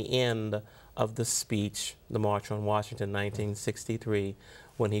is the end of the speech, the March on Washington, 1963,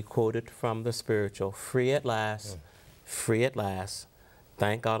 when he quoted from the spiritual, free at last,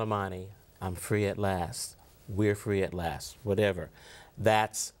 thank God Almighty, I'm free at last, we're free at last, whatever.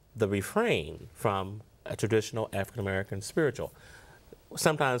 That's the refrain from a traditional African-American spiritual.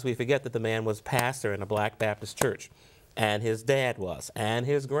 Sometimes we forget that the man was pastor in a black Baptist church, and his dad was, and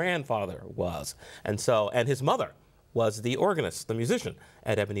his grandfather was, and his mother was the organist, the musician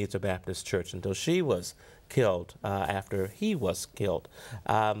at Ebenezer Baptist Church, until she was killed after he was killed.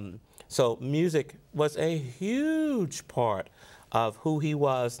 So music was a huge part of who he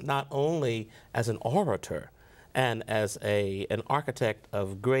was, not only as an orator and as an architect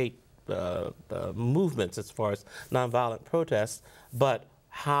of great movements as far as nonviolent protests, but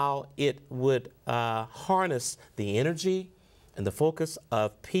how it would harness the energy and the focus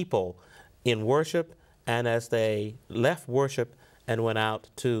of people in worship, and as they left worship and went out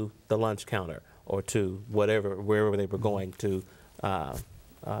to the lunch counter or to wherever they were going to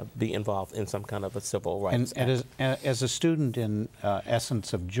be involved in some kind of a civil rights act. And as a student in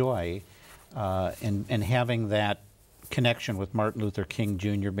Essence of Joy, and having that connection with Martin Luther King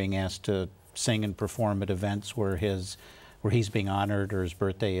Jr. being asked to sing and perform at events where he's being honored or his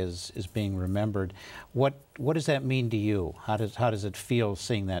birthday is being remembered, what does that mean to you? How does it feel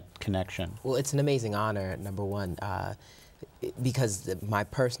seeing that connection? Well, it's an amazing honor, number one, because my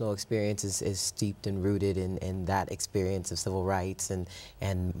personal experience is steeped and rooted in that experience of civil rights,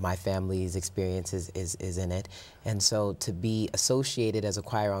 and my family's experience is in it. And so to be associated as a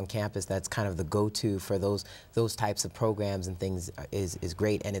choir on campus, that's kind of the go-to for those types of programs and things is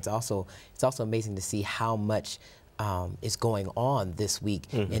great. And it's also amazing to see how much is going on this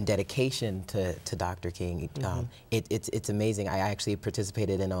week in dedication to Dr. King. It's amazing. I actually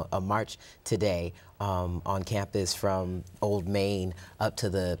participated in a march today on campus from Old Main up to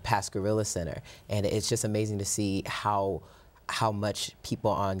the Pascagoula Center, and it's just amazing to see how much people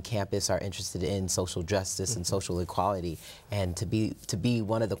on campus are interested in social justice and social equality, and to be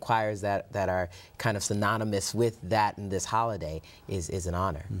one of the choirs that are kind of synonymous with that in this holiday is an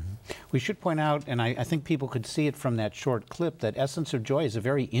honor. We should point out, and I think people could see it from that short clip, that Essence of Joy is a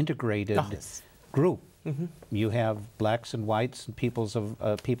very integrated group. You have blacks and whites and people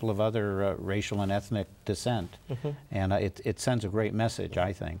of other racial and ethnic descent, and it sends a great message,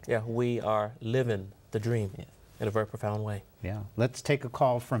 I think. Yeah, we are living the dream in a very profound way. Yeah. Let's take a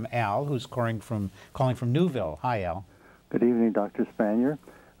call from Al, who's calling from Newville. Hi, Al. Good evening, Dr. Spanier.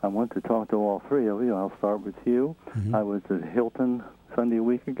 I want to talk to all three of you. I'll start with you. I was at Hilton Sunday a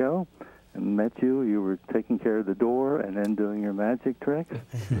week ago and met you. You were taking care of the door and then doing your magic tricks.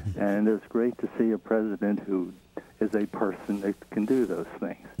 And it was great to see a president who is a person that can do those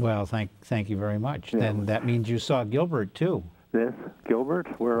things. Well, thank you very much. Yeah. Then that means you saw Gilbert, too. Yes. Gilbert,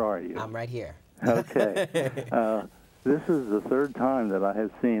 where are you? I'm right here. Okay. This is the third time that I have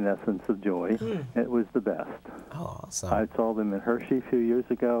seen Essence of Joy. It was the best. Oh, awesome. I saw them in Hershey a few years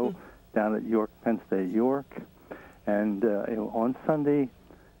ago, down at York, Penn State, York. And on Sunday,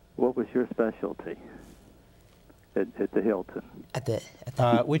 what was your specialty at the Hilton?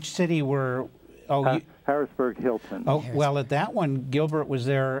 Which city were... Harrisburg Hilton. Oh, well, at that one, Gilbert was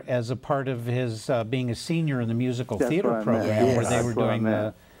there as a part of his being a senior in the musical theater program, where they were doing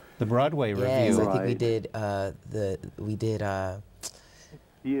the Broadway review. Yes, I think we did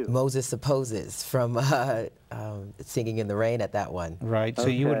Moses Supposes from Singing in the Rain at that one. Right. So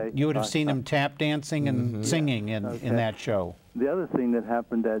you would have seen him tap dancing and singing in that show. The other thing that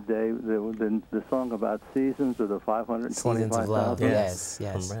happened that day, the song about seasons of the 525,000. Seasons of Love. Yes,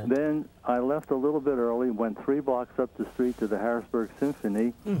 yes. Then I left a little bit early, went 3 blocks up the street to the Harrisburg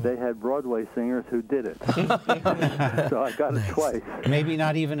Symphony. They had Broadway singers who did it. So I got it twice. Maybe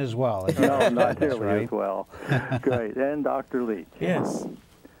not even as well. No, not nearly right. as well. Great. And Dr. Leach. Yes.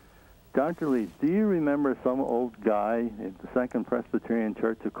 Dr. Leach, do you remember some old guy at the Second Presbyterian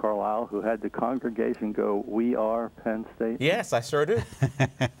Church of Carlisle who had the congregation go, "We are Penn State"? Yes, I sure do.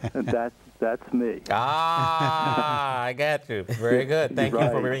 That's me. Ah, I got you. Very good. Thank you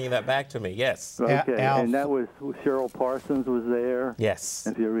for bringing that back to me. Yes. Okay, and that was Cheryl Parsons was there. Yes.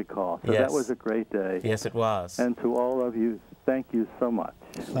 If you recall. So that was a great day. Yes, it was. And to all of you, thank you so much.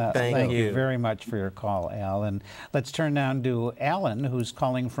 Thank you very much for your call, Al. And let's turn now to Alan, who's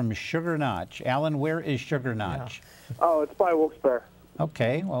calling from Sugar Notch. Alan, where is Sugar Notch? Yeah. Oh, it's by Wilkes-Barre.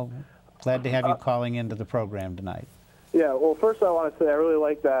 Okay, well, glad to have you calling into the program tonight. Yeah, well, first I want to say I really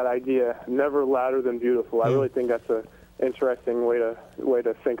like that idea, never louder than beautiful. I really think that's an interesting way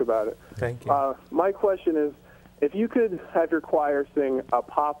to think about it. Thank you. My question is, if you could have your choir sing a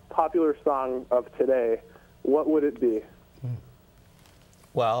popular song of today, what would it be?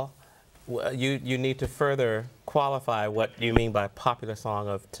 Well, you need to further qualify what you mean by popular song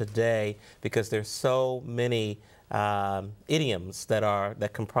of today, because there's so many idioms that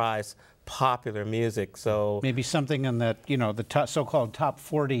comprise popular music. So maybe something on that, the so-called top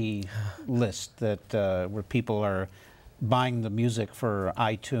 40 list that where people are buying the music for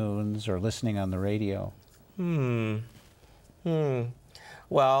iTunes or listening on the radio.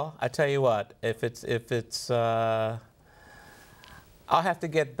 Well, I tell you what, if it's I'll have to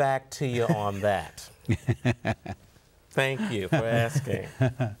get back to you on that. Thank you for asking.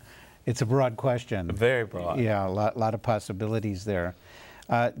 It's a broad question. Very broad. Yeah, a lot of possibilities there.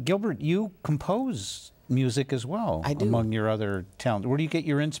 Gilbert, you compose music as well. I do. Among your other talents. Where do you get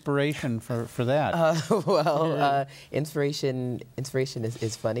your inspiration for that? Inspiration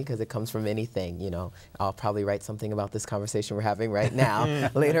is funny because it comes from anything. I'll probably write something about this conversation we're having right now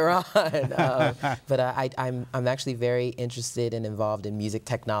later on. But I'm actually very interested and involved in music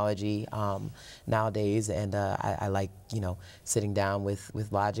technology nowadays, and I like sitting down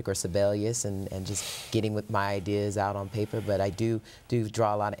with Logic or Sibelius and just getting with my ideas out on paper. But I do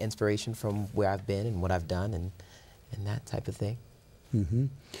draw a lot of inspiration from where I've been and what I've done and that type of thing.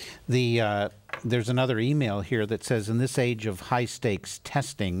 There's another email here that says, in this age of high-stakes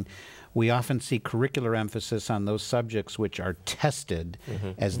testing, we often see curricular emphasis on those subjects which are tested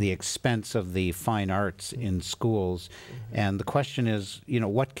as the expense of the fine arts in schools. And the question is,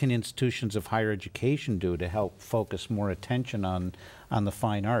 what can institutions of higher education do to help focus more attention on the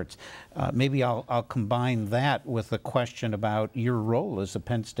fine arts? Maybe I'll combine that with a question about your role as a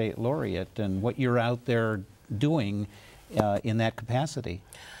Penn State laureate and what you're out there doing in that capacity.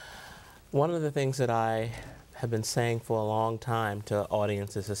 One of the things that I have been saying for a long time to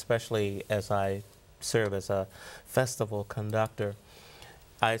audiences, especially as I serve as a festival conductor,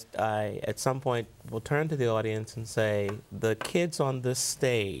 I at some point will turn to the audience and say, the kids on this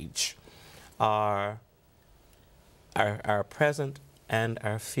stage are our present and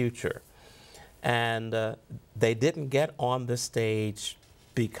our future. And they didn't get on this stage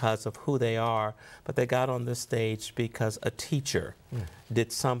because of who they are, but they got on this stage because a teacher did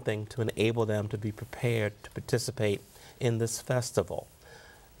something to enable them to be prepared to participate in this festival.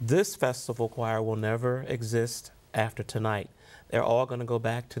 This festival choir will never exist after tonight. They're all going to go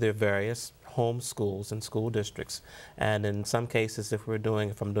back to their various home schools and school districts. And in some cases, if I'm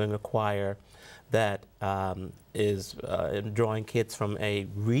doing a choir that is drawing kids from a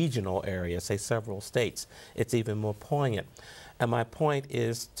regional area, say several states, it's even more poignant. And my point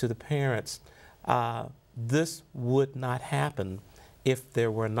is to the parents, this would not happen if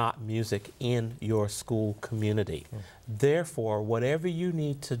there were not music in your school community. Therefore, whatever you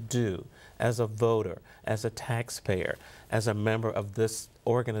need to do as a voter, as a taxpayer, as a member of this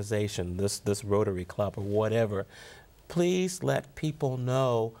organization, this Rotary Club or whatever, please let people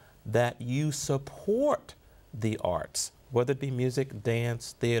know that you support the arts, whether it be music,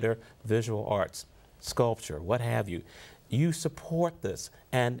 dance, theater, visual arts, sculpture, what have you. You support this,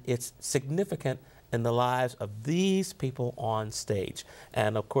 and it's significant in the lives of these people on stage.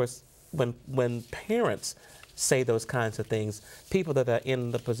 And of course, when parents say those kinds of things, people that are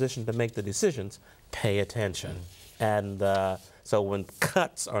in the position to make the decisions pay attention. And so when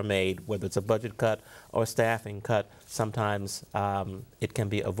cuts are made, whether it's a budget cut or a staffing cut, sometimes it can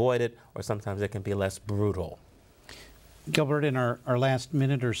be avoided, or sometimes it can be less brutal. Gilbert, in our last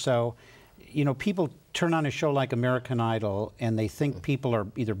minute or so, you know, people turn on a show like American Idol and they think people are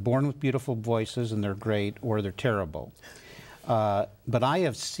either born with beautiful voices and they're great, or they're terrible. But I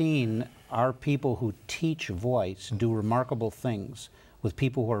have seen our people who teach voice do remarkable things with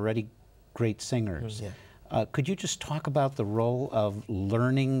people who are already great singers. Could you just talk about the role of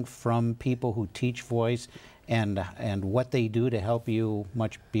learning from people who teach voice and what they do to help you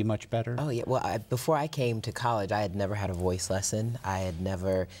be much better? Oh yeah, well, before I came to college, I had never had a voice lesson. I had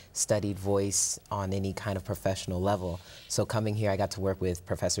never studied voice on any kind of professional level. So coming here, I got to work with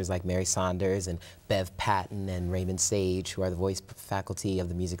professors like Mary Saunders and Bev Patton and Raymond Sage, who are the voice faculty of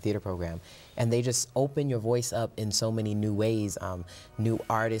the music theater program. And they just open your voice up in so many new ways, new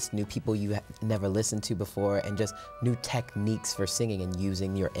artists, new people you never listened to before, and just new techniques for singing and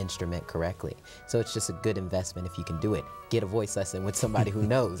using your instrument correctly. So it's just a good investment if you can do it. Get a voice lesson with somebody who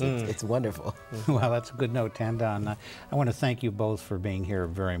knows. It's wonderful. Well, that's a good note to end on. I want to thank you both for being here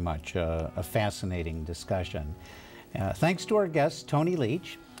very much. A fascinating discussion. Thanks to our guest, Tony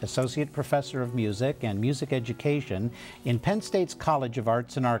Leach, Associate Professor of Music and Music Education in Penn State's College of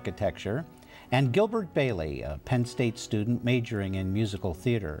Arts and Architecture, and Gilbert Bailey, a Penn State student majoring in musical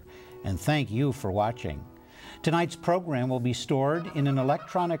theater. And thank you for watching. Tonight's program will be stored in an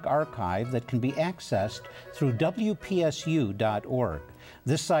electronic archive that can be accessed through WPSU.org.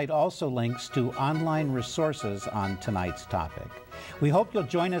 This site also links to online resources on tonight's topic. We hope you'll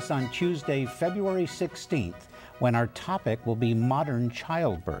join us on Tuesday, February 16th, when our topic will be modern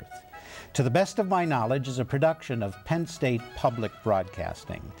childbirth. To the Best of My Knowledge is a production of Penn State Public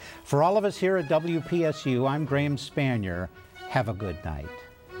Broadcasting. For all of us here at WPSU, I'm Graham Spanier. Have a good night.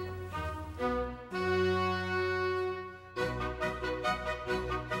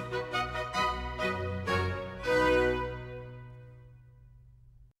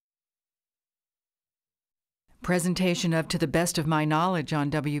 Presentation of To the Best of My Knowledge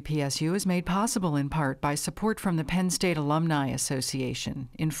on WPSU is made possible in part by support from the Penn State Alumni Association,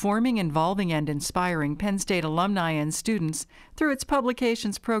 informing, involving, and inspiring Penn State alumni and students through its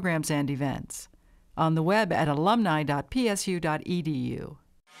publications, programs, and events. On the web at alumni.psu.edu.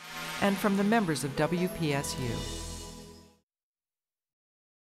 And from the members of WPSU.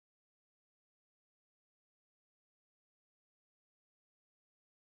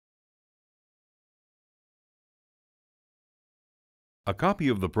 A copy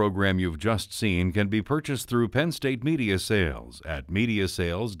of the program you've just seen can be purchased through Penn State Media Sales at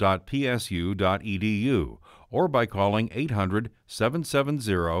mediasales.psu.edu or by calling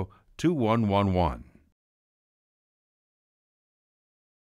 800-770-2111.